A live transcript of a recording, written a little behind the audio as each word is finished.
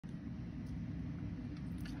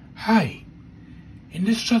Hi, in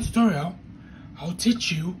this short tutorial, I'll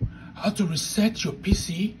teach you how to reset your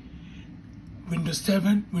PC, Windows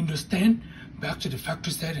 7, Windows 10, back to the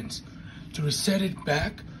factory settings. To reset it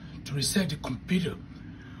back, to reset the computer.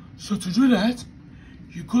 So to do that,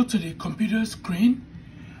 you go to the computer screen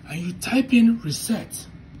and you type in reset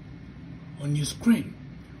on your screen.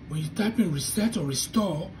 When you type in reset or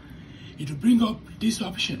restore, it will bring up these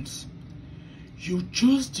options. You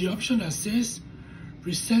choose the option that says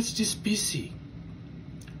reset this PC.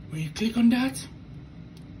 When you click on that,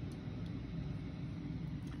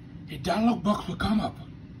 a dialog box will come up.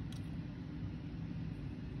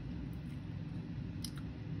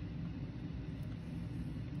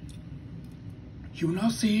 You will now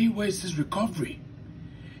see where it says recovery.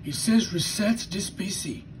 It says reset this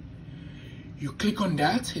PC. You click on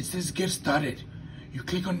that, it says get started. You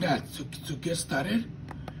click on that to get started.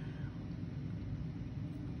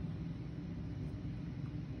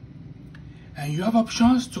 And you have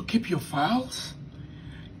options to keep your files,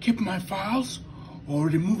 keep my files, or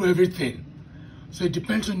remove everything. So it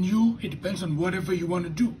depends on you, it depends on whatever you want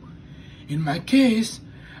to do. In my case,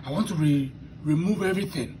 I want to remove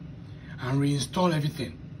everything and reinstall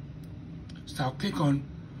everything. So I'll click on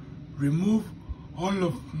remove all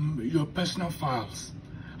of your personal files.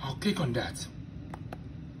 I'll click on that.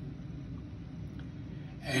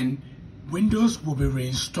 And Windows will be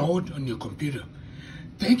reinstalled on your computer.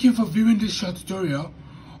 Thank you for viewing this short tutorial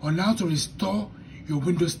on how to restore your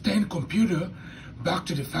Windows 10 computer back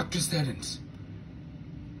to the factory settings.